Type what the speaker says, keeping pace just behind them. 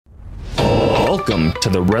Welcome to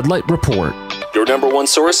the Red Light Report, your number one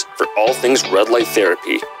source for all things red light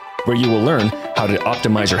therapy, where you will learn how to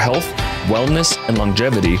optimize your health, wellness, and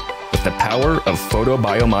longevity with the power of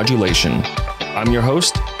photobiomodulation. I'm your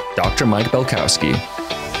host, Dr. Mike Belkowski.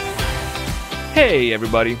 Hey,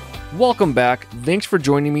 everybody. Welcome back. Thanks for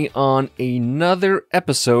joining me on another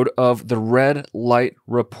episode of the Red Light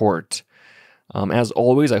Report. As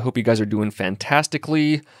always, I hope you guys are doing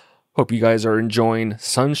fantastically. Hope you guys are enjoying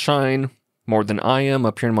sunshine more than I am.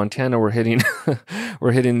 Up here in Montana, we're hitting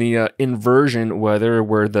the inversion weather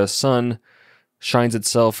where the sun shines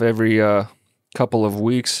itself every couple of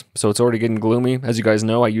weeks, so it's already getting gloomy. As you guys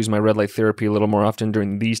know, I use my red light therapy a little more often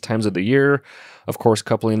during these times of the year. Of course,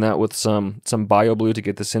 coupling that with some BioBlue to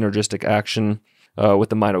get the synergistic action with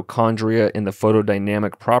the mitochondria and the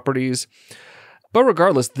photodynamic properties. But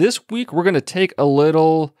regardless, this week we're going to take a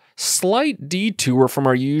little slight detour from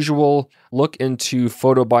our usual look into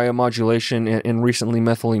photobiomodulation and recently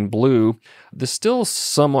methylene blue. This still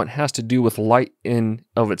somewhat has to do with light in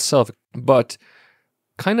of itself, but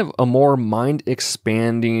kind of a more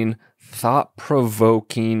mind-expanding,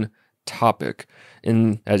 thought-provoking topic.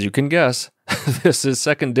 And as you can guess, this is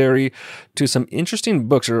secondary to some interesting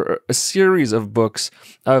books, or a series of books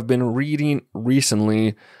I've been reading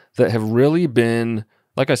recently that have really been,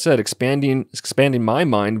 like I said, expanding my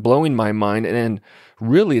mind, blowing my mind, and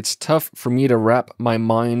really it's tough for me to wrap my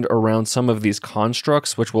mind around some of these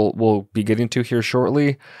constructs, which we'll be getting to here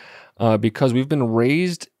shortly, because we've been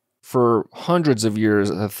raised for hundreds of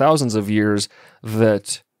years, thousands of years,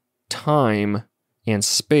 that time and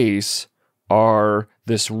space are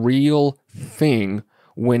this real thing,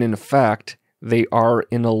 when in fact they are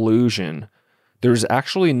an illusion. There's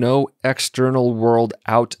actually no external world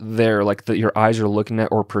out there like that your eyes are looking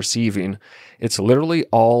at or perceiving. It's literally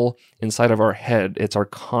all inside of our head. It's our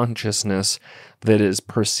consciousness that is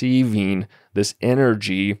perceiving this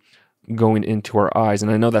energy going into our eyes.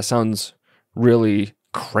 And I know that sounds really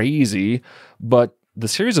crazy, but the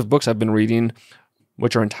series of books I've been reading,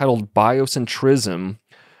 which are entitled Biocentrism,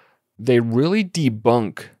 they really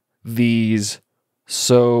debunk these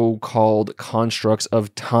so-called constructs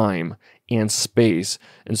of time and space.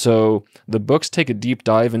 And so the books take a deep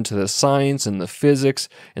dive into the science and the physics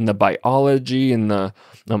and the biology and the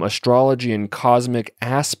astrology and cosmic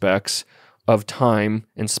aspects of time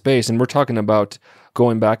and space. And we're talking about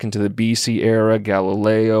going back into the BC era,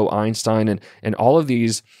 Galileo, Einstein, and all of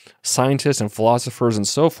these scientists and philosophers and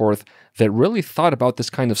so forth that really thought about this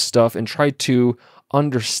kind of stuff and tried to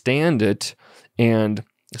understand it. And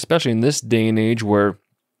especially in this day and age where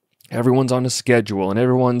everyone's on a schedule and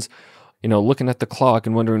everyone's looking at the clock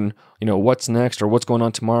and wondering, what's next or what's going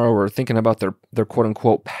on tomorrow, or thinking about their quote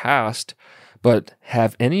unquote past. But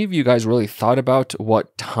have any of you guys really thought about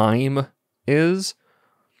what time is?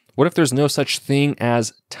 What if there's no such thing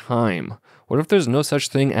as time? What if there's no such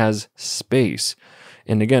thing as space?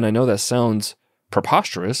 And again, I know that sounds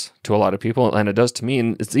preposterous to a lot of people, and it does to me,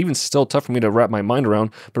 and it's even still tough for me to wrap my mind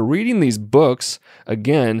around. But reading these books,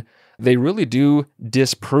 again, they really do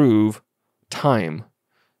disprove time.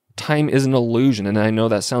 Time is an illusion, and I know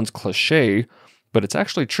that sounds cliche, but it's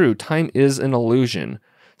actually true. Time is an illusion.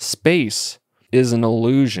 Space is an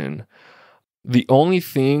illusion. The only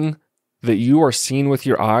thing that you are seeing with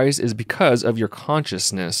your eyes is because of your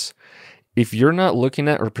consciousness. If you're not looking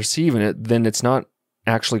at or perceiving it, then it's not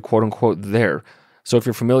actually quote unquote there. So if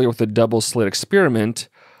you're familiar with the double slit experiment,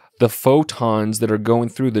 the photons that are going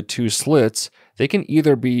through the two slits, they can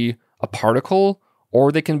either be a particle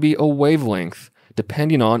or they can be a wavelength,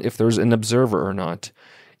 depending on if there's an observer or not.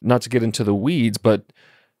 Not to get into the weeds, but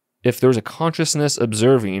if there's a consciousness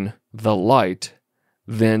observing the light,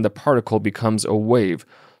 then the particle becomes a wave.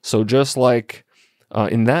 So just like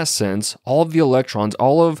in that sense, all of the electrons,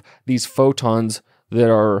 all of these photons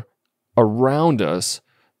that are around us,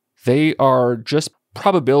 they are just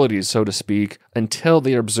probabilities, so to speak, until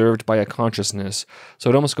they are observed by a consciousness. So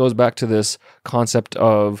it almost goes back to this concept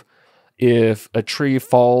of, if a tree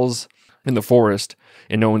falls in the forest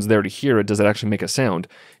and no one's there to hear it, does it actually make a sound?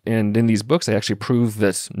 And in these books, they actually prove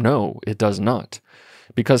that no, it does not.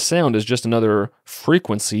 Because sound is just another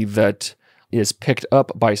frequency that is picked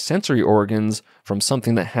up by sensory organs from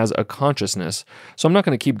something that has a consciousness. So I'm not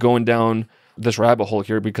going to keep going down this rabbit hole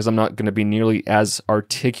here because I'm not going to be nearly as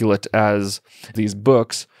articulate as these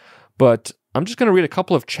books, but I'm just going to read a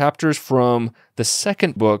couple of chapters from the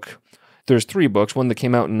second book. There's three books, one that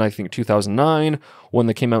came out in, I think, 2009, one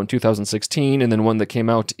that came out in 2016, and then one that came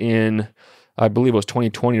out in, I believe it was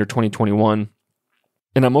 2020 or 2021.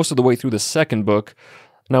 And I'm most of the way through the second book,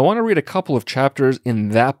 and I want to read a couple of chapters in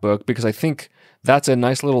that book because I think that's a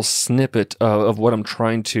nice little snippet of what I'm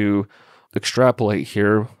trying to extrapolate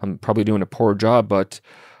here. I'm probably doing a poor job, but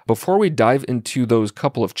before we dive into those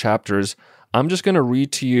couple of chapters, I'm just going to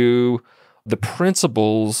read to you the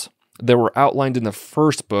principles that were outlined in the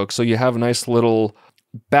first book, so you have a nice little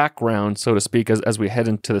background, so to speak, as we head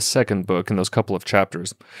into the second book in those couple of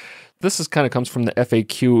chapters. This is kind of comes from the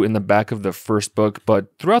FAQ in the back of the first book, but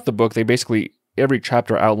throughout the book, every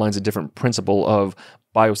chapter outlines a different principle of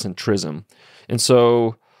biocentrism. And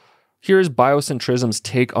so here's biocentrism's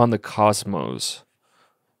take on the cosmos.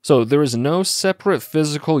 So there is no separate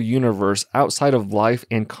physical universe outside of life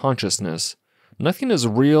and consciousness. Nothing is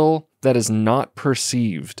real that is not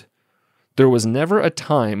perceived. There was never a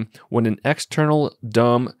time when an external,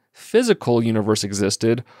 dumb, physical universe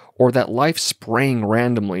existed, or that life sprang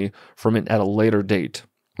randomly from it at a later date.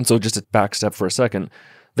 And so just to backstep for a second,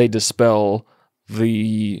 they dispel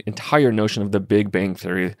the entire notion of the Big Bang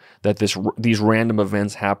Theory, that these random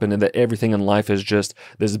events happen and that everything in life is just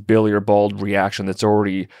this billiard-balled reaction that's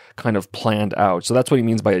already kind of planned out. So that's what he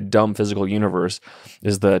means by a dumb physical universe,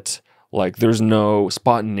 is that like there's no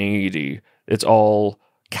spontaneity. It's all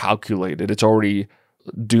calculated. It's already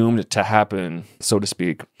doomed to happen, so to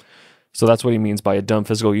speak. So that's what he means by a dumb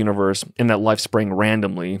physical universe, and that life sprang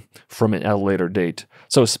randomly from it at a later date.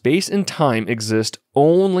 So space and time exist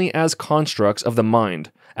only as constructs of the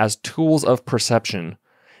mind, as tools of perception.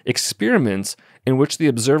 Experiments in which the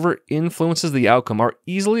observer influences the outcome are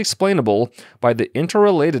easily explainable by the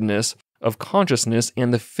interrelatedness of consciousness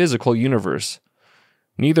and the physical universe.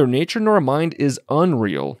 Neither nature nor mind is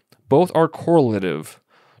unreal. Both are correlative.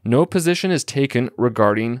 No position is taken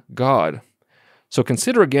regarding God. So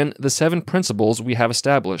consider again the 7 principles we have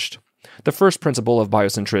established. The first principle of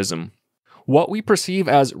biocentrism. What we perceive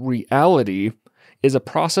as reality is a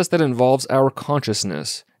process that involves our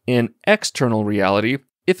consciousness. An external reality,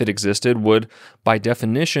 if it existed, would, by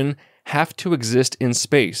definition, have to exist in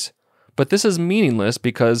space. But this is meaningless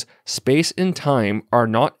because space and time are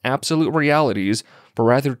not absolute realities, but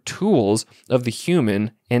rather tools of the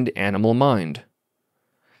human and animal mind.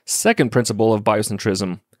 Second principle of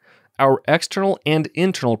biocentrism. Our external and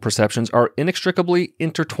internal perceptions are inextricably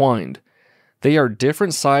intertwined. They are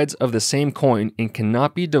different sides of the same coin and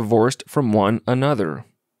cannot be divorced from one another.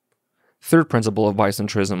 Third principle of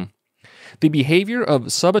biocentrism. The behavior of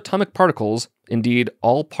subatomic particles, indeed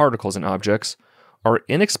all particles and objects, are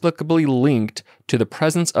inexplicably linked to the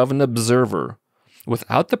presence of an observer.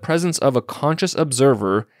 Without the presence of a conscious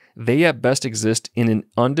observer, they at best exist in an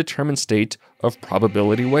undetermined state of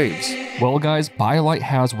probability waves. Well guys, BioLite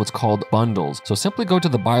has what's called bundles. So simply go to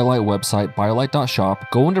the BioLite website,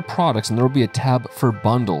 biolite.shop, go into products, and there will be a tab for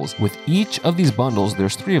bundles. With each of these bundles,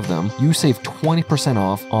 there's 3 of them, you save 20%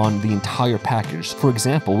 off on the entire package. For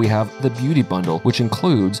example, we have the Beauty Bundle, which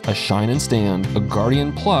includes a Shine and Stand, a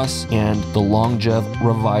Guardian Plus, and the Longev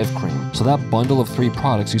Revive Cream. So that bundle of 3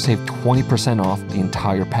 products, you save 20% off the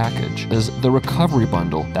entire package. There's the Recovery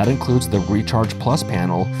Bundle. That includes the Recharge Plus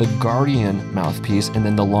panel, the Guardian mouthpiece, and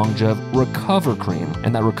then the Longev Recover Cream.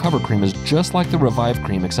 And that Recover Cream is just like the Revive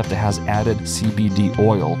Cream, except it has added CBD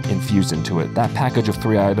oil infused into it. That package of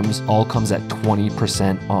 3 items all comes at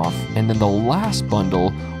 20% off. And then the last bundle,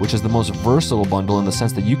 which is the most versatile bundle in the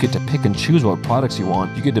sense that you get to pick and choose what products you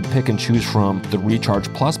want. You get to pick and choose from the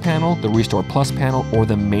Recharge Plus panel, the Restore Plus panel, or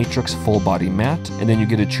the Matrix Full Body Matte. And then you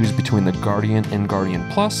get to choose between the Guardian and Guardian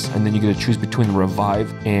Plus. And then you get to choose between the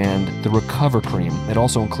Revive and the Recover Cream. It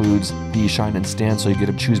also includes the Shine and Stand, so you get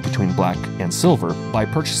to choose between black and silver. By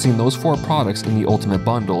purchasing those 4 products in the Ultimate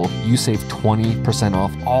Bundle, you save 20%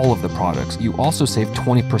 off all of the products. You also save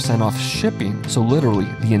 20% off shipping. So literally,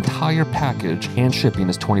 the entire package and shipping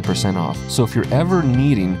is 20% off. So if you're ever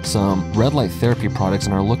needing some red light therapy products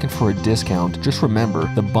and are looking for a discount, just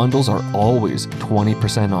remember, the bundles are always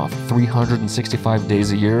 20% off, 365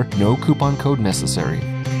 days a year, no coupon code necessary.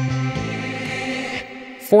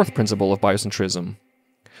 Fourth principle of biocentrism.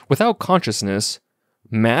 Without consciousness,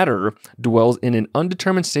 matter dwells in an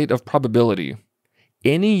undetermined state of probability.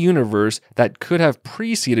 Any universe that could have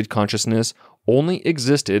preceded consciousness only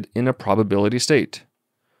existed in a probability state.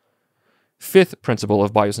 Fifth principle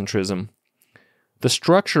of biocentrism. The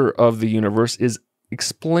structure of the universe is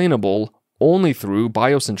explainable only through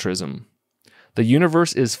biocentrism. The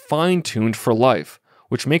universe is fine-tuned for life,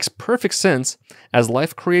 which makes perfect sense as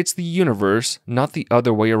life creates the universe, not the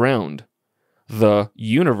other way around. The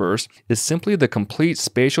universe is simply the complete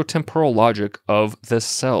spatio-temporal logic of the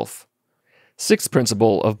self. Sixth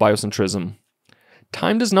principle of biocentrism.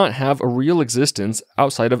 Time does not have a real existence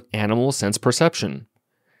outside of animal sense perception.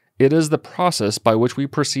 It is the process by which we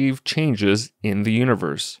perceive changes in the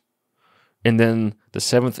universe. And then the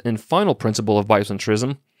seventh and final principle of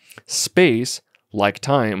biocentrism. Space, like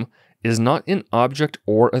time, is not an object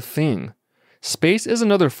or a thing. Space is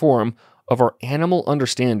another form of our animal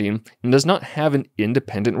understanding and does not have an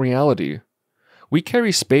independent reality. We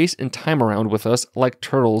carry space and time around with us like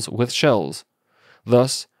turtles with shells.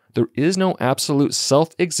 Thus, there is no absolute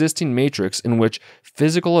self-existing matrix in which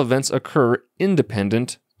physical events occur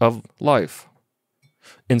independent of life.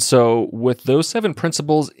 And so, with those 7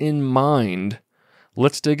 principles in mind,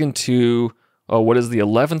 let's dig into what is the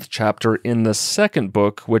 11th chapter in the second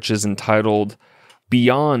book, which is entitled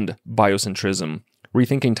Beyond Biocentrism,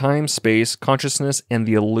 Rethinking Time, Space, Consciousness, and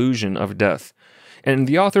the Illusion of Death. And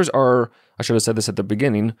the authors are, I should have said this at the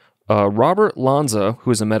beginning, Robert Lanza,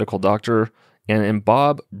 who is a medical doctor, and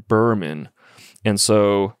Bob Berman. And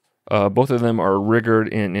so both of them are rigored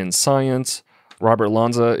in science. Robert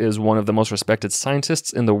Lanza is one of the most respected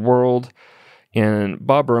scientists in the world, and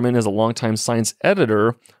Bob Berman is a longtime science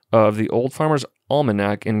editor of the Old Farmer's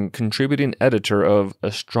Almanac and contributing editor of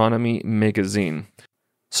Astronomy magazine.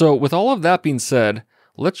 So with all of that being said,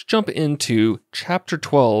 let's jump into Chapter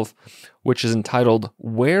 12, which is entitled,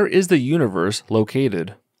 Where is the Universe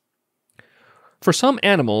Located? For some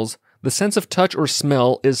animals, the sense of touch or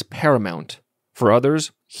smell is paramount. For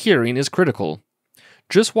others, hearing is critical.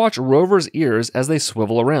 Just watch rovers' ears as they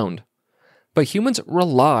swivel around. But humans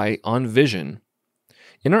rely on vision.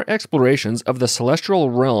 In our explorations of the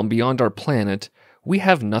celestial realm beyond our planet, we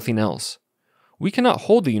have nothing else. We cannot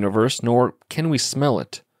hold the universe, nor can we smell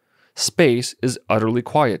it. Space is utterly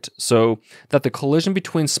quiet, so that the collision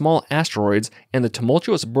between small asteroids and the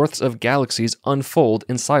tumultuous births of galaxies unfold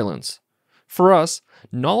in silence. For us,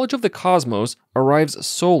 knowledge of the cosmos arrives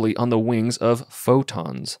solely on the wings of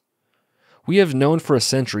photons. We have known for a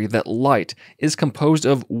century that light is composed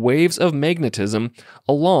of waves of magnetism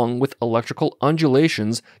along with electrical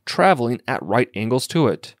undulations traveling at right angles to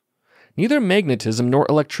it. Neither magnetism nor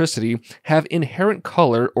electricity have inherent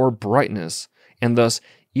color or brightness, and thus,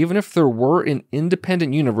 even if there were an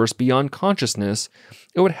independent universe beyond consciousness,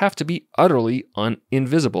 it would have to be utterly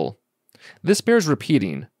invisible. This bears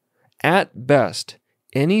repeating. At best,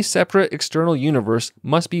 any separate external universe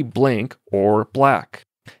must be blank or black.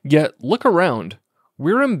 Yet, look around.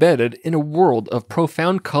 We're embedded in a world of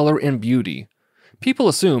profound color and beauty. People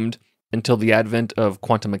assumed, until the advent of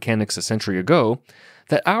quantum mechanics a century ago,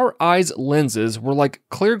 that our eyes' lenses were like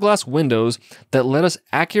clear glass windows that let us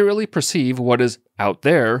accurately perceive what is out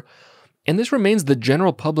there, and this remains the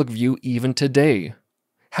general public view even today.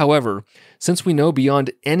 However, since we know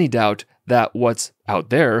beyond any doubt that what's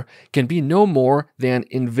out there can be no more than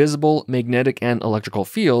invisible magnetic and electrical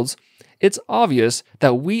fields, it's obvious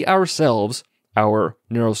that we ourselves, our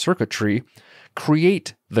neurocircuitry,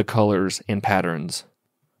 create the colors and patterns.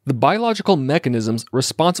 The biological mechanisms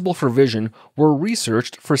responsible for vision were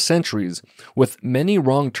researched for centuries, with many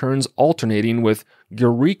wrong turns alternating with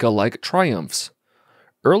eureka-like triumphs.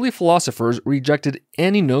 Early philosophers rejected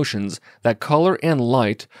any notions that color and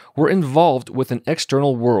light were involved with an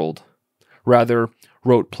external world. Rather,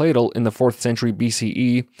 wrote Plato in the 4th century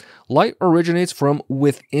BCE, light originates from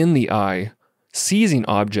within the eye, seizing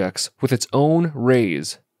objects with its own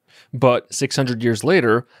rays. But 600 years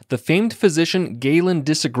later, the famed physician Galen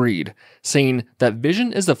disagreed, saying that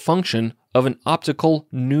vision is a function of an optical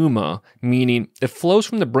pneuma, meaning it flows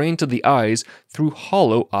from the brain to the eyes through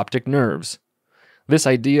hollow optic nerves. This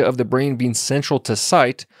idea of the brain being central to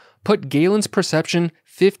sight put Galen's perception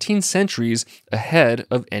 15 centuries ahead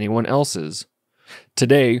of anyone else's.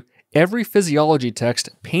 Today, every physiology text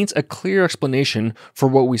paints a clear explanation for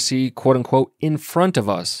what we see, quote-unquote, in front of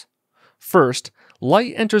us. First,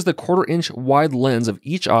 light enters the quarter-inch wide lens of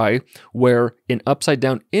each eye, where an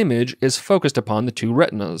upside-down image is focused upon the 2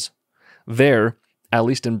 retinas. There, at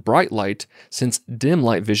least in bright light, since dim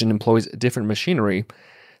light vision employs different machinery,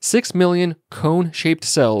 6 million cone-shaped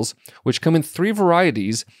cells, which come in 3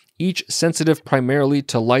 varieties, each sensitive primarily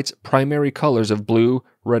to light's primary colors of blue,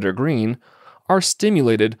 red, or green, are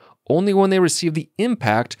stimulated only when they receive the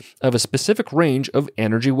impact of a specific range of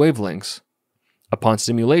energy wavelengths. Upon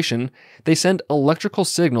stimulation, they send electrical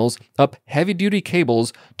signals up heavy-duty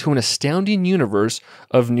cables to an astounding universe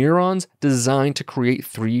of neurons designed to create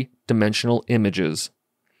 3-dimensional images.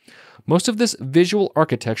 Most of this visual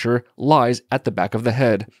architecture lies at the back of the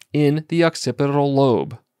head, in the occipital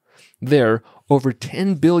lobe. There, over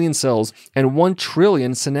 10 billion cells and 1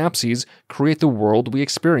 trillion synapses create the world we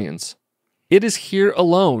experience. It is here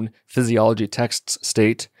alone, physiology texts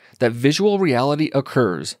state, that visual reality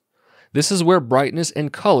occurs. This is where brightness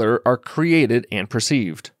and color are created and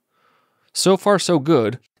perceived. So far so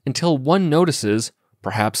good, until one notices,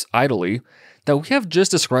 perhaps idly, that we have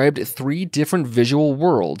just described 3 different visual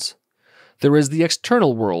worlds. There is the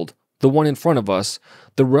external world, the one in front of us,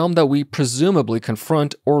 the realm that we presumably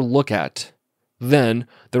confront or look at. Then,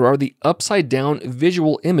 there are the upside-down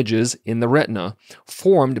visual images in the retina,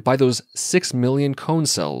 formed by those 6 million cone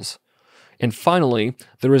cells. And finally,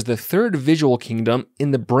 there is the third visual kingdom in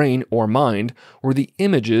the brain or mind, where the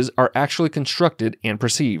images are actually constructed and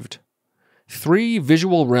perceived. 3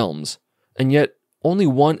 visual realms, and yet only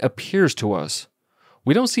one appears to us.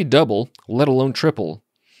 We don't see double, let alone triple.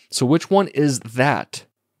 So which one is that?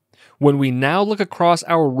 When we now look across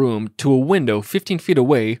our room to a window 15 feet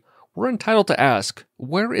away, we're entitled to ask,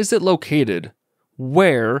 where is it located?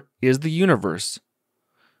 Where is the universe?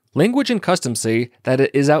 Language and custom say that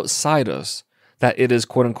it is outside us, that it is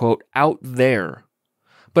quote-unquote out there.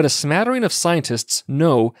 But a smattering of scientists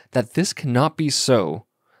know that this cannot be so.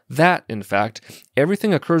 That, in fact,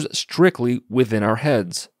 everything occurs strictly within our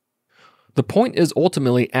heads. The point is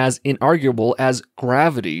ultimately as inarguable as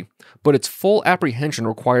gravity, but its full apprehension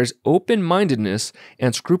requires open-mindedness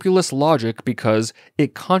and scrupulous logic because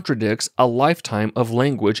it contradicts a lifetime of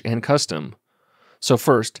language and custom. So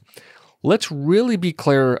first, let's really be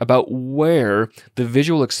clear about where the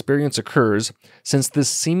visual experience occurs, since this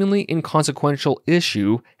seemingly inconsequential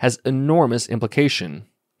issue has enormous implication.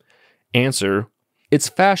 Answer: it's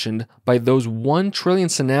fashioned by those 1 trillion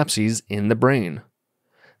synapses in the brain.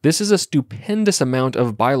 This is a stupendous amount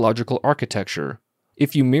of biological architecture.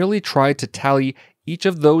 If you merely tried to tally each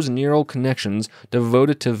of those neural connections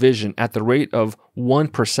devoted to vision at the rate of 1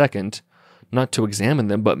 per second, not to examine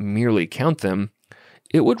them but merely count them,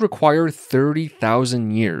 it would require 30,000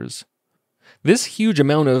 years. This huge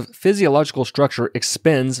amount of physiological structure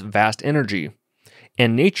expends vast energy,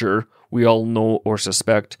 and nature, we all know or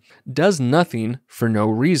suspect, does nothing for no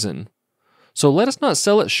reason. So let us not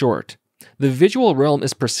sell it short. The visual realm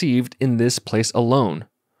is perceived in this place alone.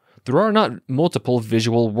 There are not multiple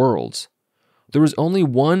visual worlds. There is only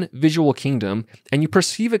one visual kingdom, and you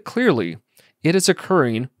perceive it clearly. It is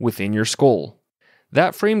occurring within your skull.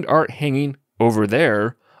 That framed art hanging over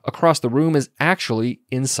there across the room is actually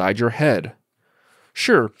inside your head.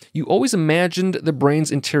 Sure, you always imagined the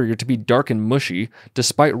brain's interior to be dark and mushy,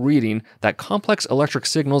 despite reading that complex electric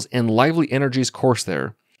signals and lively energies course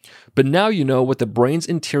there. But now you know what the brain's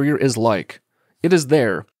interior is like. It is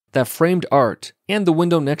there, that framed art, and the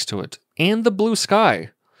window next to it, and the blue sky,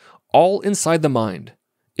 all inside the mind.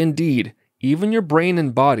 Indeed, even your brain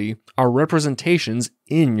and body are representations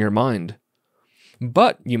in your mind.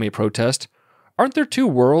 But, you may protest, aren't there 2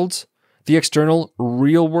 worlds? The external,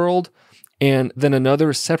 real world, and then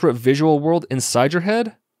another separate visual world inside your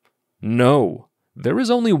head? No, there is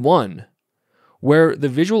only one. Where the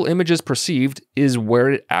visual image is perceived is where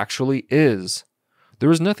it actually is. There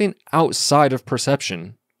is nothing outside of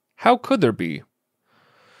perception. How could there be?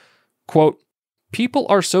 Quote, "People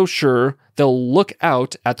are so sure they'll look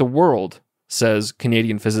out at the world," says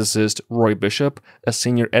Canadian physicist Roy Bishop, a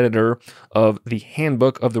senior editor of the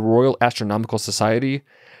Handbook of the Royal Astronomical Society,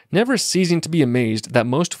 never ceasing to be amazed that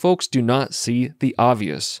most folks do not see the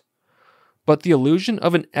obvious. But the illusion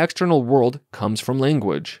of an external world comes from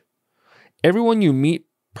language. Everyone you meet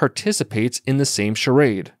participates in the same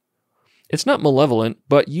charade. It's not malevolent,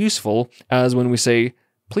 but useful, as when we say,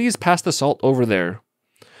 "Please pass the salt over there."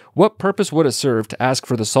 What purpose would it serve to ask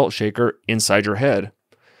for the salt shaker inside your head?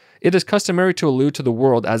 It is customary to allude to the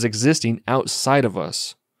world as existing outside of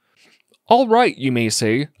us. All right, you may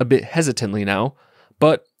say, a bit hesitantly now,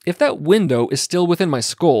 but if that window is still within my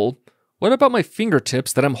skull, what about my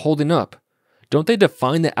fingertips that I'm holding up? Don't they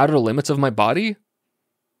define the outer limits of my body?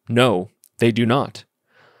 No, they do not.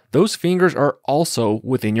 Those fingers are also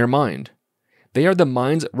within your mind. They are the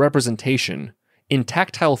mind's representation, in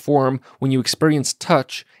tactile form when you experience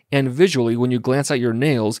touch, and visually when you glance at your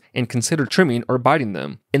nails and consider trimming or biting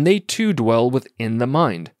them, and they too dwell within the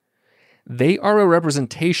mind. They are a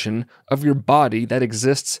representation of your body that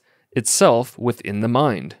exists itself within the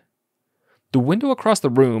mind. The window across the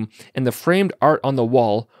room and the framed art on the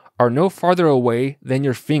wall are no farther away than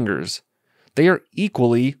your fingers. They are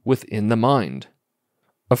equally within the mind.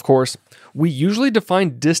 Of course, we usually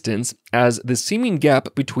define distance as the seeming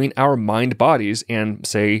gap between our mind bodies and,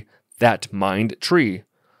 say, that mind tree.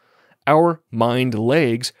 Our mind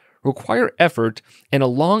legs require effort and a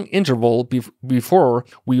long interval before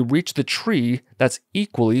we reach the tree that's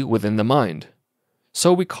equally within the mind.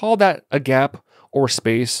 So we call that a gap or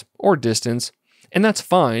space or distance, and that's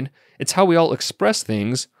fine. It's how we all express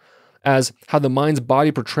things, as how the mind's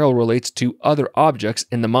body portrayal relates to other objects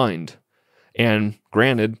in the mind. And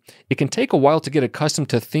granted, it can take a while to get accustomed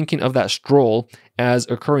to thinking of that stroll as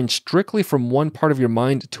occurring strictly from one part of your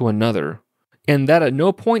mind to another, and that at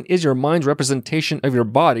no point is your mind's representation of your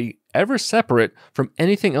body ever separate from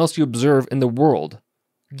anything else you observe in the world.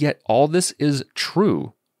 Yet all this is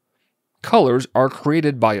true. Colors are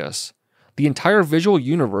created by us. The entire visual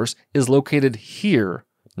universe is located here,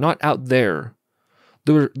 not out there.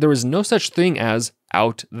 There is no such thing as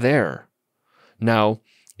out there. Now,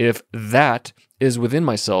 if that is within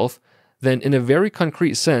myself, then in a very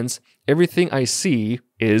concrete sense, everything I see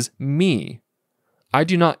is me. I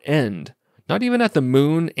do not end, not even at the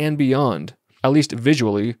moon and beyond, at least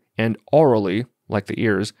visually and aurally, like the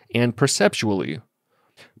ears, and perceptually.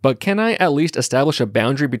 But can I at least establish a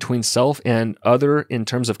boundary between self and other in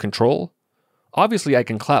terms of control? Obviously, I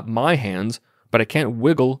can clap my hands, but I can't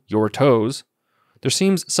wiggle your toes. There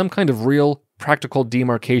seems some kind of real, practical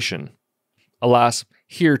demarcation. Alas,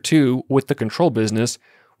 here too, with the control business,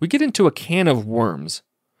 we get into a can of worms.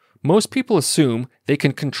 Most people assume they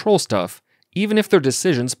can control stuff, even if their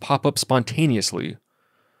decisions pop up spontaneously.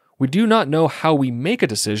 We do not know how we make a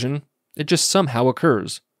decision, it just somehow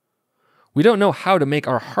occurs. We don't know how to make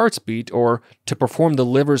our hearts beat or to perform the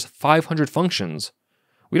liver's 500 functions.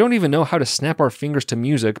 We don't even know how to snap our fingers to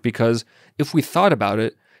music because, if we thought about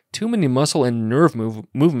it, too many muscle and nerve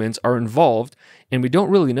movements are involved and we don't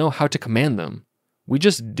really know how to command them. We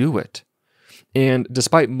just do it. And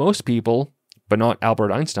despite most people, but not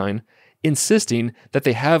Albert Einstein, insisting that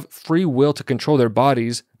they have free will to control their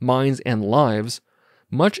bodies, minds, and lives,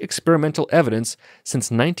 much experimental evidence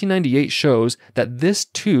since 1998 shows that this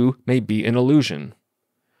too may be an illusion.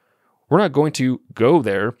 We're not going to go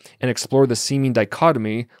there and explore the seeming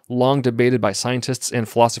dichotomy long debated by scientists and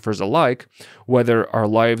philosophers alike, whether our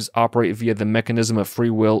lives operate via the mechanism of free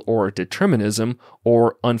will or determinism,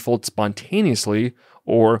 or unfold spontaneously,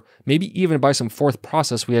 or maybe even by some fourth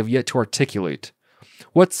process we have yet to articulate.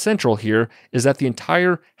 What's central here is that the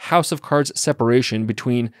entire house of cards separation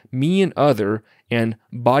between me and other, and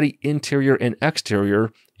body interior and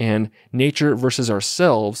exterior, and nature versus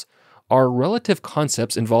ourselves are relative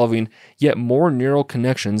concepts involving yet more neural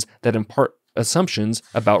connections that impart assumptions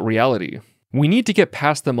about reality. We need to get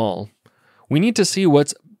past them all. We need to see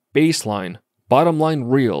what's baseline, bottom line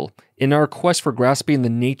real, in our quest for grasping the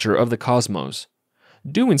nature of the cosmos.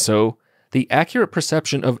 Doing so, the accurate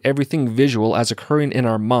perception of everything visual as occurring in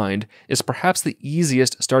our mind is perhaps the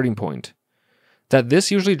easiest starting point. That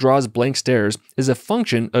this usually draws blank stares is a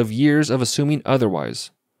function of years of assuming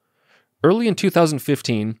otherwise. Early in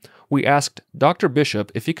 2015, we asked Dr.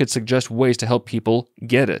 Bishop if he could suggest ways to help people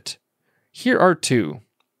get it. Here are two.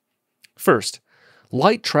 First,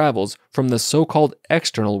 light travels from the so-called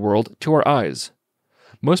external world to our eyes.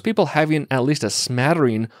 Most people having at least a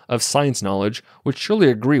smattering of science knowledge would surely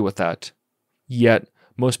agree with that. Yet,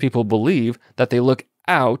 most people believe that they look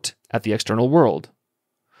out at the external world.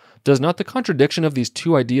 Does not the contradiction of these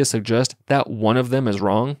two ideas suggest that one of them is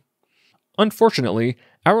wrong? Unfortunately,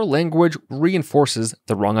 our language reinforces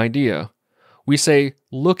the wrong idea. We say,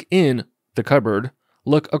 look in the cupboard,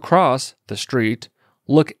 look across the street,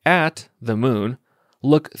 look at the moon,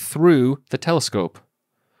 look through the telescope.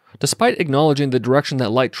 Despite acknowledging the direction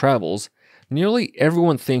that light travels, nearly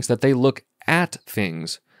everyone thinks that they look at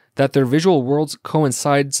things, that their visual worlds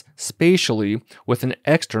coincides spatially with an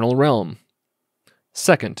external realm.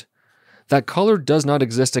 Second, that color does not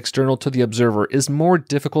exist external to the observer is more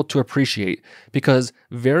difficult to appreciate because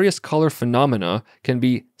various color phenomena can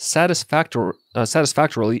be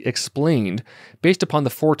satisfactorily explained based upon the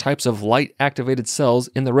four types of light-activated cells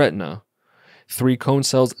in the retina. 3 cone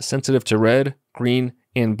cells sensitive to red, green,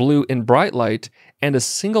 and blue in bright light, and a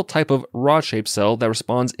single type of rod-shaped cell that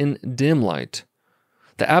responds in dim light.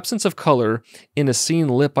 The absence of color in a scene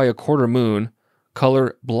lit by a quarter moon,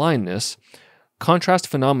 color blindness, contrast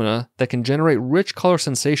phenomena that can generate rich color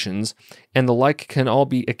sensations, and the like can all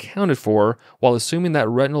be accounted for while assuming that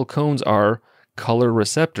retinal cones are color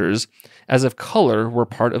receptors, as if color were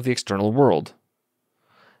part of the external world.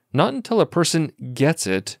 Not until a person gets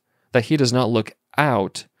it, that he does not look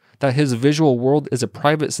out, that his visual world is a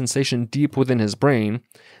private sensation deep within his brain,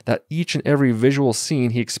 that each and every visual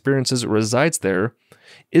scene he experiences resides there,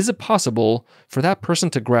 is it possible for that person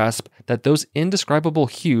to grasp that those indescribable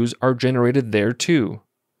hues are generated there too?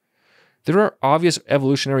 There are obvious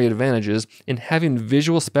evolutionary advantages in having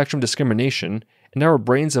visual spectrum discrimination, and our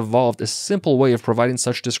brains evolved a simple way of providing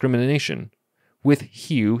such discrimination, with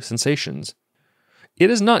hue sensations. It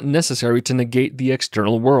is not necessary to negate the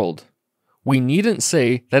external world. We needn't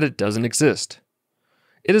say that it doesn't exist.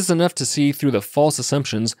 It is enough to see through the false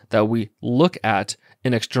assumptions that we look at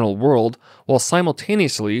an external world while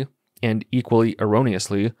simultaneously, and equally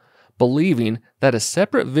erroneously, believing that a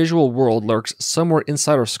separate visual world lurks somewhere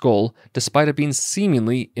inside our skull despite it being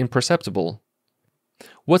seemingly imperceptible.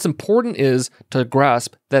 What's important is to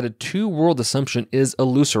grasp that a two-world assumption is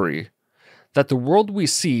illusory. that the world we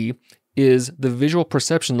see is the visual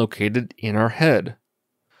perception located in our head.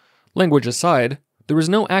 Language aside, there is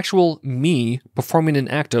no actual me performing an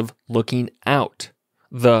act of looking out.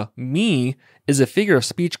 The me is a figure of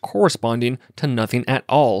speech corresponding to nothing at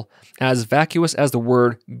all, as vacuous as the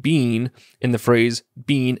word being in the phrase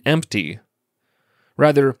being empty.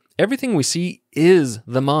 Rather, everything we see is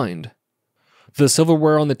the mind. The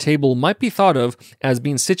silverware on the table might be thought of as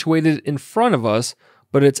being situated in front of us,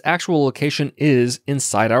 but its actual location is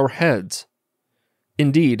inside our heads.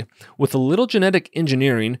 Indeed, with a little genetic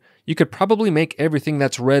engineering, you could probably make everything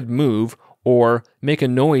that's red move, or make a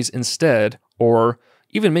noise instead, or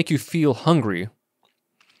even make you feel hungry.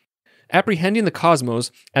 Apprehending the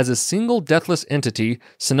cosmos as a single deathless entity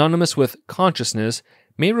synonymous with consciousness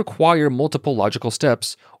may require multiple logical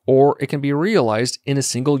steps, or it can be realized in a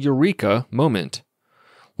single eureka moment.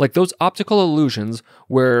 Like those optical illusions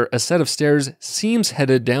where a set of stairs seems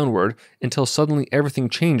headed downward until suddenly everything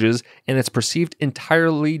changes and it's perceived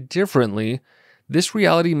entirely differently, this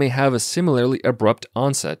reality may have a similarly abrupt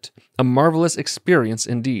onset, a marvelous experience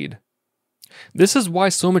indeed. This is why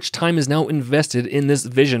so much time is now invested in this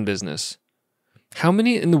vision business. How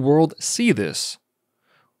many in the world see this?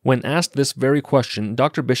 When asked this very question,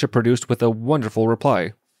 Dr. Bishop produced with a wonderful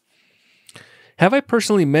reply. Have I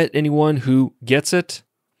personally met anyone who gets it?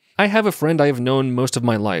 I have a friend I have known most of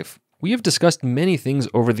my life. We have discussed many things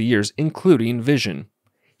over the years, including vision.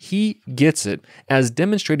 He gets it, as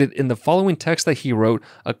demonstrated in the following text that he wrote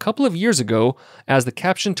a couple of years ago as the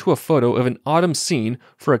caption to a photo of an autumn scene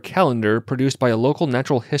for a calendar produced by a local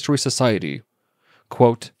natural history society.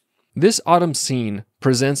 Quote, "This autumn scene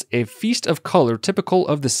presents a feast of color typical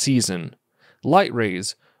of the season. Light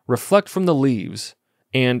rays reflect from the leaves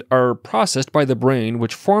and are processed by the brain,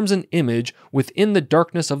 which forms an image within the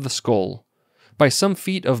darkness of the skull. By some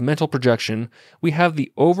feat of mental projection, we have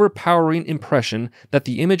the overpowering impression that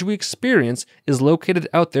the image we experience is located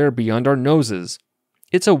out there beyond our noses.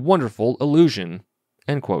 It's a wonderful illusion."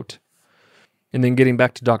 End quote. And then getting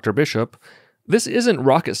back to Dr. Bishop, this isn't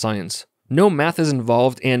rocket science. No math is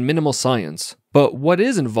involved and minimal science. But what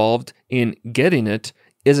is involved in getting it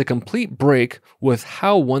is a complete break with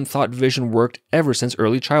how one thought vision worked ever since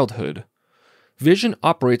early childhood. Vision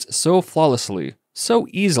operates so flawlessly, so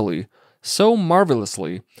easily, so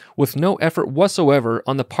marvelously, with no effort whatsoever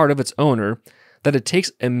on the part of its owner, that it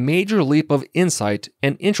takes a major leap of insight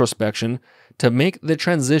and introspection to make the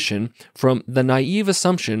transition from the naive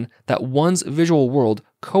assumption that one's visual world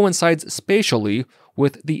coincides spatially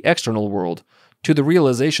with the external world, to the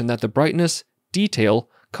realization that the brightness, detail,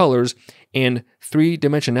 colors, and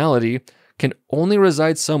three-dimensionality can only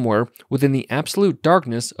reside somewhere within the absolute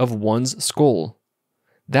darkness of one's skull.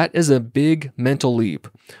 That is a big mental leap,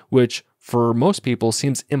 which for most people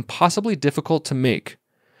seems impossibly difficult to make.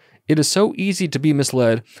 It is so easy to be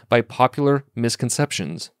misled by popular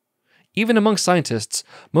misconceptions. Even among scientists,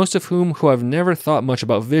 most of whom who have never thought much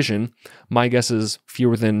about vision, my guess is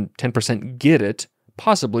fewer than 10% get it,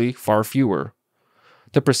 possibly far fewer.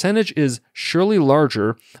 The percentage is surely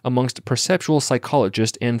larger amongst perceptual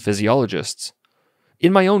psychologists and physiologists.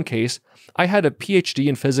 In my own case, I had a PhD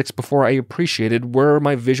in physics before I appreciated where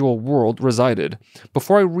my visual world resided,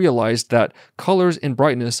 before I realized that colors and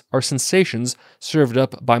brightness are sensations served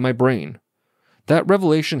up by my brain. That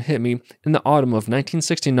revelation hit me in the autumn of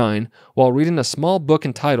 1969 while reading a small book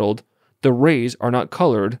entitled The Rays Are Not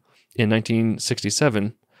Colored in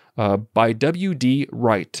 1967 by W.D.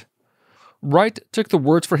 Wright. Wright took the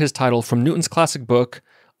words for his title from Newton's classic book,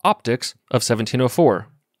 Optics of 1704.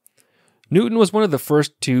 Newton was one of the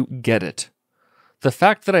first to get it. The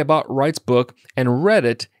fact that I bought Wright's book and read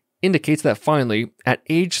it indicates that finally, at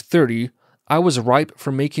age 30, I was ripe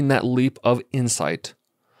for making that leap of insight.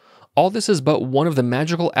 All this is but one of the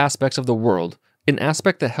magical aspects of the world, an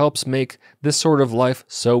aspect that helps make this sort of life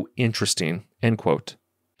so interesting. End quote.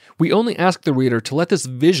 We only ask the reader to let this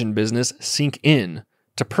vision business sink in,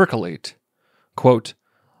 to percolate. Quote,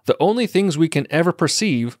 "The only things we can ever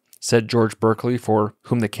perceive," said George Berkeley, for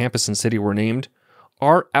whom the campus and city were named,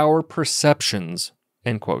 "are our perceptions."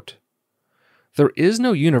 End quote. There is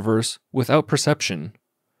no universe without perception.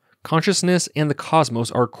 Consciousness and the cosmos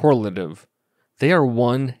are correlative. They are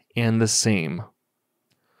one and the same.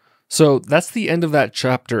 So that's the end of that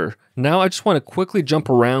chapter. Now I just want to quickly jump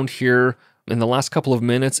around here in the last couple of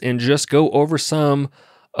minutes and just go over some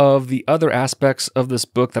of the other aspects of this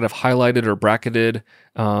book that I've highlighted or bracketed,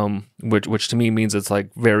 which to me means it's like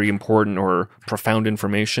very important or profound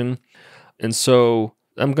information. And so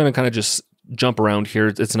I'm going to kind of just jump around here.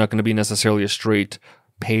 It's not going to be necessarily a straight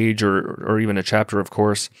page or even a chapter, of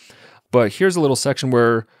course. But here's a little section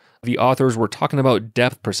where the authors were talking about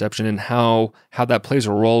depth perception and how that plays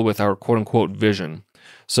a role with our quote-unquote vision.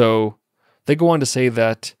 So they go on to say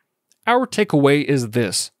that our takeaway is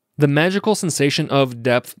this: the magical sensation of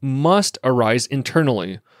depth must arise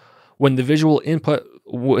internally. When the visual input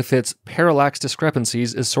with its parallax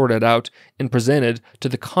discrepancies is sorted out and presented to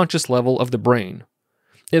the conscious level of the brain,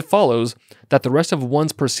 it follows that the rest of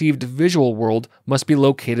one's perceived visual world must be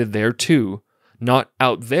located there too, not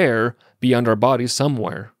out there beyond our bodies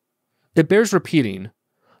somewhere. It bears repeating.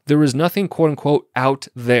 There is nothing quote-unquote out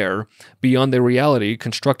there beyond the reality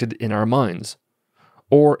constructed in our minds.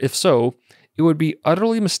 Or if so, it would be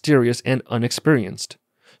utterly mysterious and unexperienced.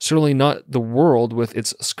 Certainly not the world with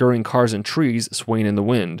its scurrying cars and trees swaying in the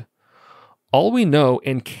wind. All we know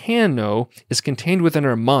and can know is contained within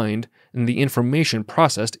our mind and the information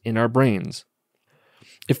processed in our brains.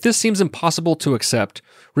 If this seems impossible to accept,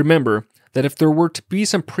 remember that if there were to be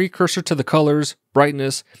some precursor to the colors,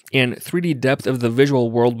 brightness, and 3D depth of the visual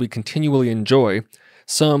world we continually enjoy,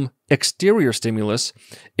 some exterior stimulus,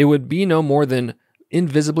 it would be no more than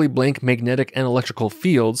invisibly blank magnetic and electrical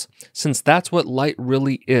fields, since that's what light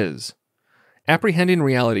really is. Apprehending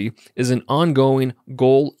reality is an ongoing,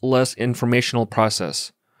 goal-less informational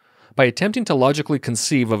process. By attempting to logically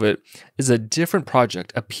conceive of it is a different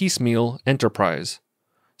project, a piecemeal enterprise.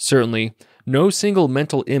 Certainly, no single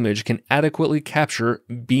mental image can adequately capture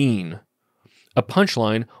being. A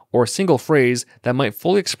punchline or single phrase that might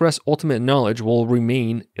fully express ultimate knowledge will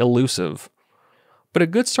remain elusive. But a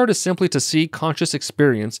good start is simply to see conscious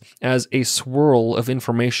experience as a swirl of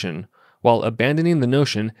information, while abandoning the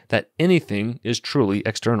notion that anything is truly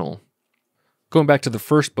external. Going back to the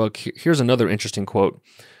first book, here's another interesting quote.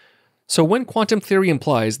 So when quantum theory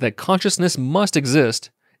implies that consciousness must exist,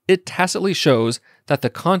 it tacitly shows that the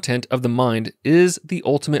content of the mind is the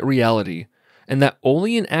ultimate reality, and that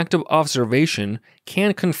only an active observation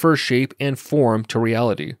can confer shape and form to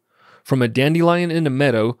reality, from a dandelion in a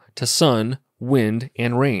meadow to sun, wind,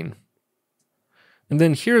 and rain. And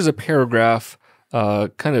then here's a paragraph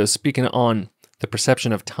kind of speaking on the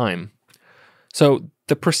perception of time. So,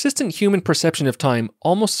 the persistent human perception of time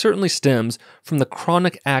almost certainly stems from the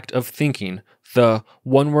chronic act of thinking, the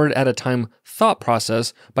one word at a time thought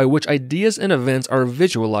process by which ideas and events are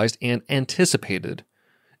visualized and anticipated.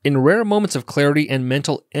 In rare moments of clarity and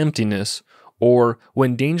mental emptiness, or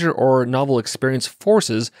when danger or novel experience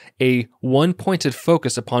forces a one-pointed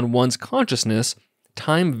focus upon one's consciousness,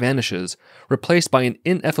 time vanishes, replaced by an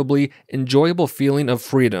ineffably enjoyable feeling of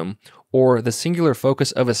freedom, or the singular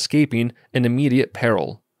focus of escaping an immediate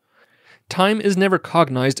peril. Time is never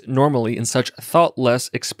cognized normally in such thoughtless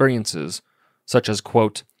experiences, such as,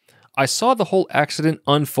 quote, I saw the whole accident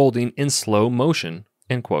unfolding in slow motion,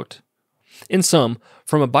 end quote. In sum,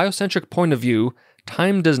 from a biocentric point of view,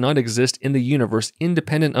 time does not exist in the universe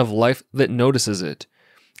independent of life that notices it,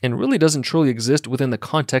 and really doesn't truly exist within the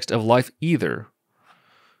context of life either.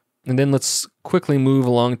 And then let's quickly move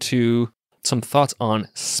along to some thoughts on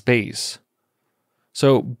space.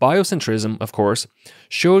 So, biocentrism, of course,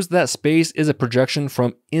 shows that space is a projection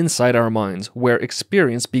from inside our minds, where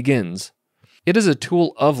experience begins. It is a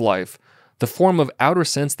tool of life, the form of outer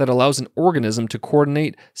sense that allows an organism to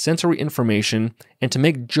coordinate sensory information and to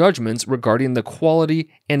make judgments regarding the quality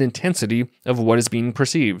and intensity of what is being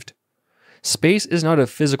perceived. Space is not a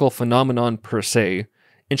physical phenomenon per se,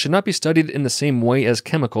 and should not be studied in the same way as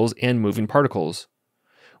chemicals and moving particles.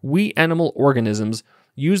 We animal organisms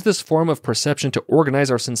use this form of perception to organize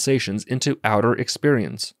our sensations into outer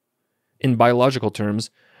experience. In biological terms,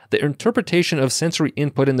 the interpretation of sensory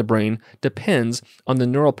input in the brain depends on the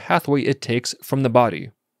neural pathway it takes from the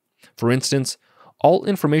body. For instance, all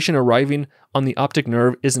information arriving on the optic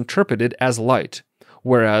nerve is interpreted as light,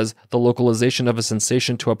 whereas the localization of a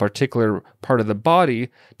sensation to a particular part of the body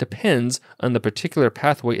depends on the particular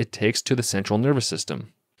pathway it takes to the central nervous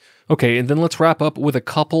system. Okay, and then let's wrap up with a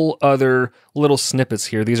couple other little snippets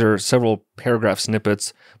here. These are several paragraph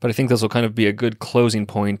snippets, but I think this will kind of be a good closing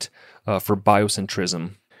point for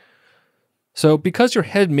biocentrism. So, because your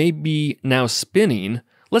head may be now spinning,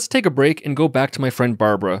 let's take a break and go back to my friend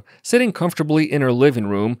Barbara, sitting comfortably in her living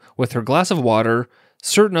room with her glass of water,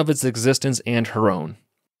 certain of its existence and her own.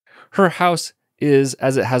 Her house is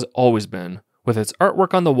as it has always been, with its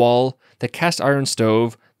artwork on the wall, the cast iron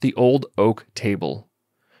stove, the old oak table.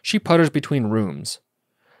 She putters between rooms.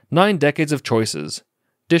 9 decades of choices.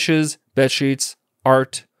 Dishes, bedsheets,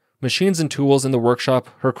 art, machines and tools in the workshop,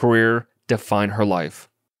 her career, define her life.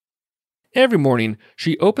 Every morning,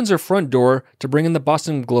 she opens her front door to bring in the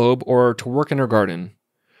Boston Globe or to work in her garden.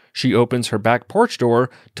 She opens her back porch door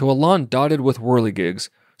to a lawn dotted with whirligigs,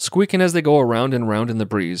 squeaking as they go around and round in the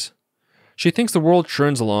breeze. She thinks the world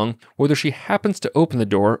churns along whether she happens to open the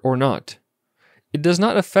door or not. It does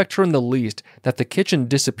not affect her in the least that the kitchen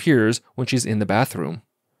disappears when she's in the bathroom,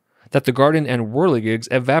 that the garden and whirligigs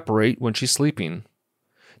evaporate when she's sleeping,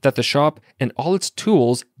 that the shop and all its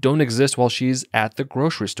tools don't exist while she's at the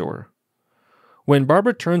grocery store. When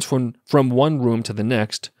Barbara turns from one room to the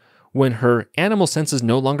next, when her animal senses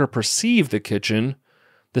no longer perceive the kitchen,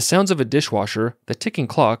 the sounds of a dishwasher, the ticking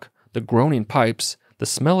clock, the groaning pipes, the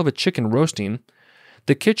smell of a chicken roasting,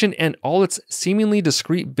 the kitchen and all its seemingly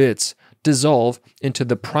discrete bits dissolve into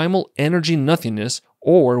the primal energy nothingness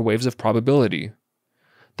or waves of probability.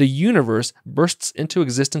 The universe bursts into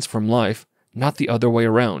existence from life, not the other way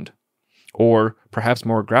around. Or, perhaps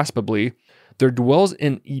more graspably, there dwells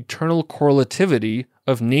an eternal correlativity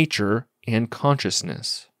of nature and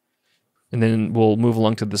consciousness. And then we'll move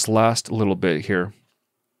along to this last little bit here.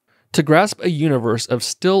 To grasp a universe of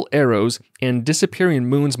still arrows and disappearing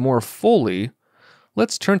moons more fully,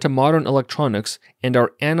 let's turn to modern electronics and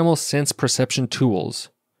our animal sense perception tools.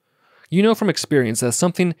 You know from experience that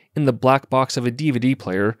something in the black box of a DVD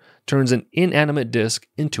player turns an inanimate disc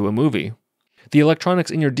into a movie. The electronics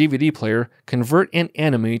in your DVD player convert and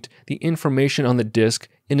animate the information on the disc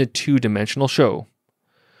in a two-dimensional show.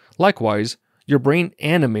 Likewise, your brain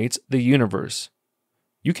animates the universe.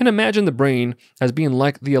 You can imagine the brain as being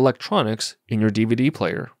like the electronics in your DVD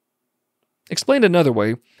player. Explained another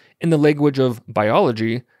way, in the language of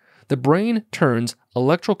biology, the brain turns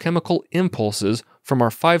electrochemical impulses from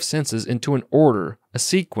our five senses into an order, a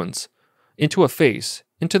sequence, into a face,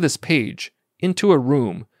 into this page, into a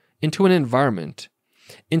room, into an environment,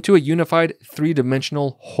 into a unified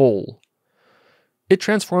three-dimensional whole. It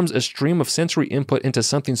transforms a stream of sensory input into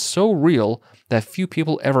something so real that few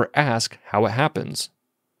people ever ask how it happens.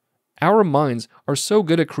 Our minds are so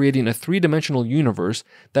good at creating a three-dimensional universe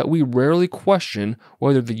that we rarely question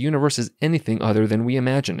whether the universe is anything other than we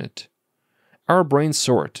imagine it. Our brains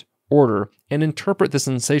sort, order, and interpret the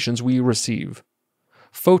sensations we receive.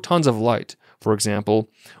 Photons of light, for example,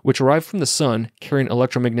 which arrive from the sun carrying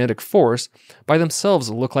electromagnetic force, by themselves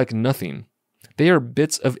look like nothing. They are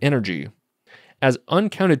bits of energy. As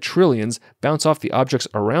uncounted trillions bounce off the objects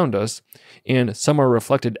around us, and some are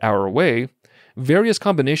reflected our way, various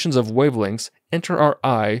combinations of wavelengths enter our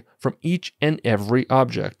eye from each and every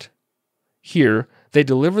object. Here, they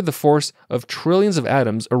deliver the force of trillions of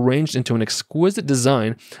atoms arranged into an exquisite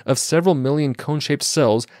design of several million cone-shaped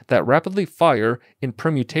cells that rapidly fire in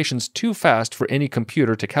permutations too fast for any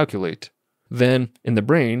computer to calculate. Then, in the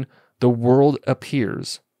brain, the world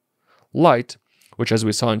appears. Light, which as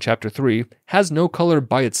we saw in Chapter 3, has no color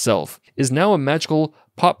by itself, is now a magical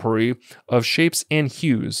potpourri of shapes and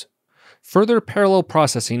hues. Further parallel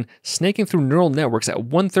processing, snaking through neural networks at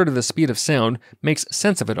 1/3 of the speed of sound, makes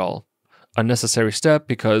sense of it all. A necessary step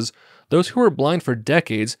because those who were blind for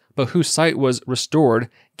decades but whose sight was restored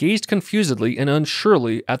gazed confusedly and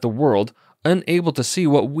unsurely at the world, unable to see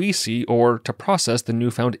what we see or to process the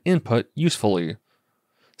newfound input usefully.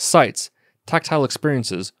 Sights, tactile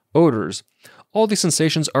experiences, odors, all these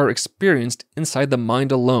sensations are experienced inside the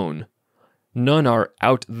mind alone. None are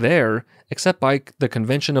out there except by the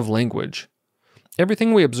convention of language.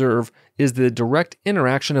 Everything we observe is the direct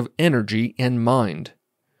interaction of energy and mind.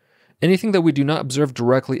 Anything that we do not observe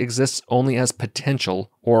directly exists only as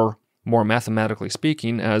potential, or, more mathematically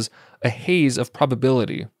speaking, as a haze of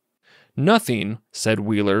probability. Nothing, said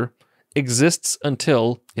Wheeler, exists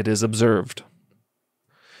until it is observed.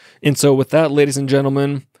 And so with that, ladies and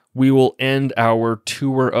gentlemen, we will end our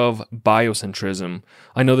tour of biocentrism.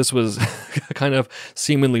 I know this was kind of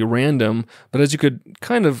seemingly random, but as you could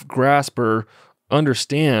kind of grasp or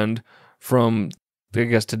understand from, I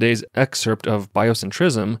guess, today's excerpt of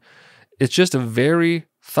biocentrism, it's just a very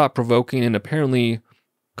thought-provoking and apparently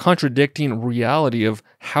contradicting reality of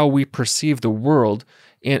how we perceive the world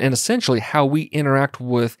and essentially how we interact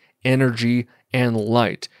with energy and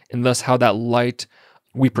light, and thus how that light,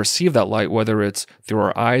 we perceive that light, whether it's through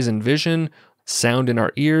our eyes and vision, sound in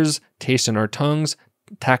our ears, taste in our tongues,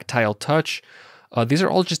 tactile touch. These are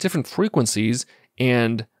all just different frequencies,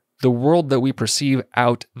 and the world that we perceive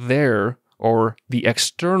out there, or the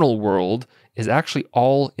external world, is actually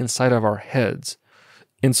all inside of our heads.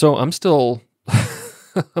 And so I'm still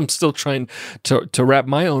I'm still trying to wrap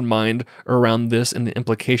my own mind around this and the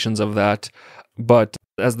implications of that. But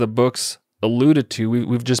as the books alluded to,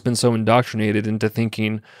 we've just been so indoctrinated into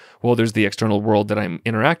thinking, well, there's the external world that I'm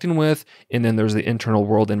interacting with, and then there's the internal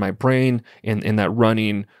world in my brain, in that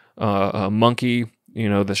running monkey,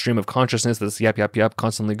 the stream of consciousness that's yap, yap, yap,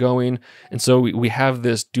 constantly going. And so we have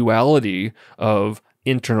this duality of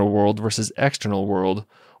internal world versus external world,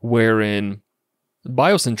 wherein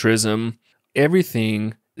biocentrism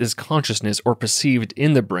everything is consciousness or perceived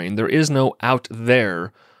in the brain. There is no out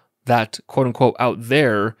there. That quote unquote out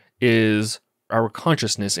there is our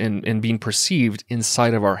consciousness and being perceived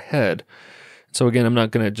inside of our head. So again, I'm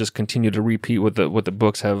not going to just continue to repeat what the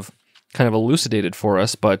books have kind of elucidated for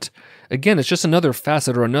us, but again, it's just another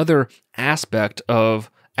facet or another aspect of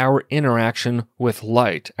our interaction with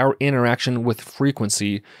light, our interaction with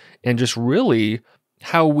frequency, and just really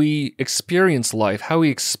how we experience life, how we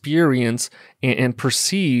experience and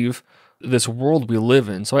perceive this world we live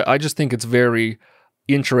in. So I just think it's very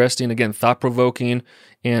interesting, again, thought-provoking,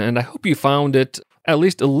 and I hope you found it at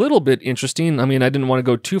least a little bit interesting. I mean, I didn't want to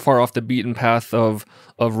go too far off the beaten path of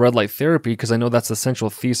red light therapy, because I know that's the central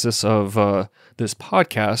thesis of this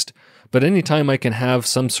podcast, but anytime I can have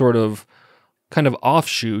some sort of kind of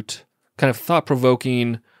offshoot, kind of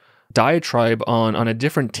thought-provoking diatribe on a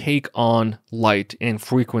different take on light and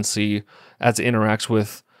frequency as it interacts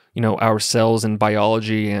with, our cells and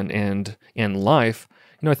biology and life,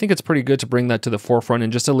 I think it's pretty good to bring that to the forefront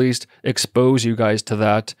and just at least expose you guys to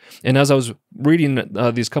that. And as I was reading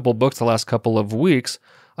these couple books the last couple of weeks,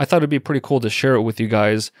 I thought it'd be pretty cool to share it with you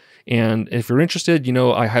guys. And if you're interested,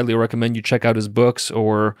 I highly recommend you check out his books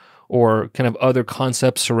or kind of other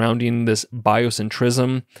concepts surrounding this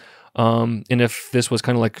biocentrism. And if this was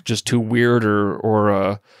kind of like just too weird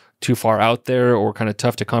or too far out there or kind of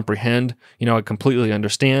tough to comprehend, I completely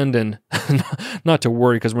understand, and not to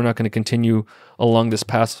worry, because we're not going to continue along this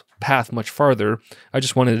path much farther. I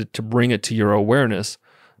just wanted to bring it to your awareness.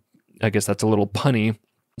 I guess that's a little punny.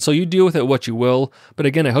 So you deal with it what you will. But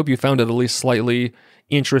again, I hope you found it at least slightly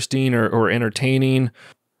interesting or entertaining.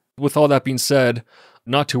 With all that being said,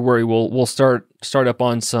 not to worry, we'll start up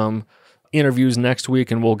on some interviews next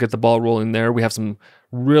week, and we'll get the ball rolling there. We have some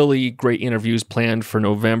really great interviews planned for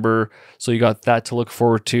November, so you got that to look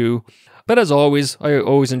forward to. But as always, I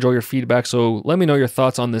always enjoy your feedback, so let me know your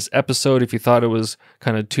thoughts on this episode, if you thought it was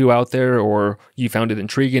kind of too out there or you found it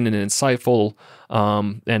intriguing and insightful,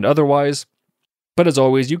 and otherwise. But as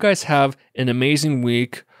always, you guys have an amazing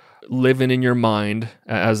week living in your mind,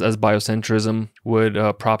 as biocentrism would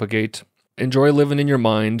propagate. Enjoy living in your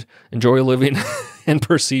mind. Enjoy living and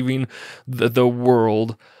perceiving the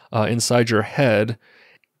world inside your head.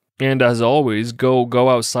 And as always, go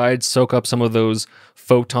outside, soak up some of those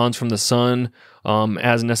photons from the sun.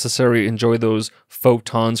 As necessary, enjoy those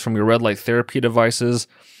photons from your red light therapy devices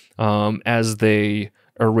as they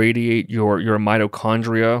irradiate your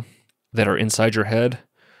mitochondria that are inside your head,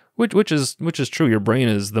 which is true. Your brain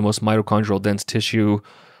is the most mitochondrial dense tissue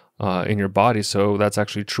in your body, so that's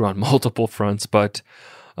actually true on multiple fronts. But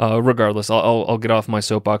regardless, I'll get off my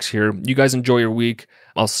soapbox here. You guys enjoy your week.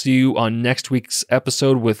 I'll see you on next week's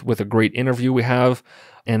episode with a great interview we have.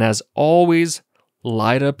 And as always,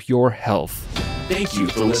 light up your health. Thank you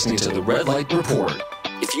for listening to the Red Light Report.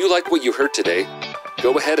 If you like what you heard today,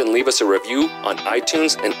 go ahead and leave us a review on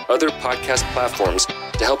iTunes and other podcast platforms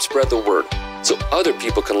to help spread the word, so other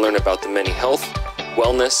people can learn about the many health,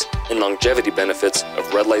 wellness, and longevity benefits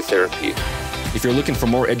of red light therapy. If you're looking for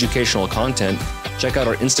more educational content, check out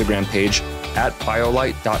our Instagram page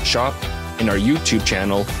 @biolight.shop and our YouTube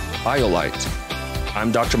channel, BioLight.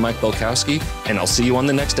 I'm Dr. Mike Belkowski, and I'll see you on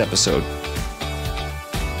the next episode.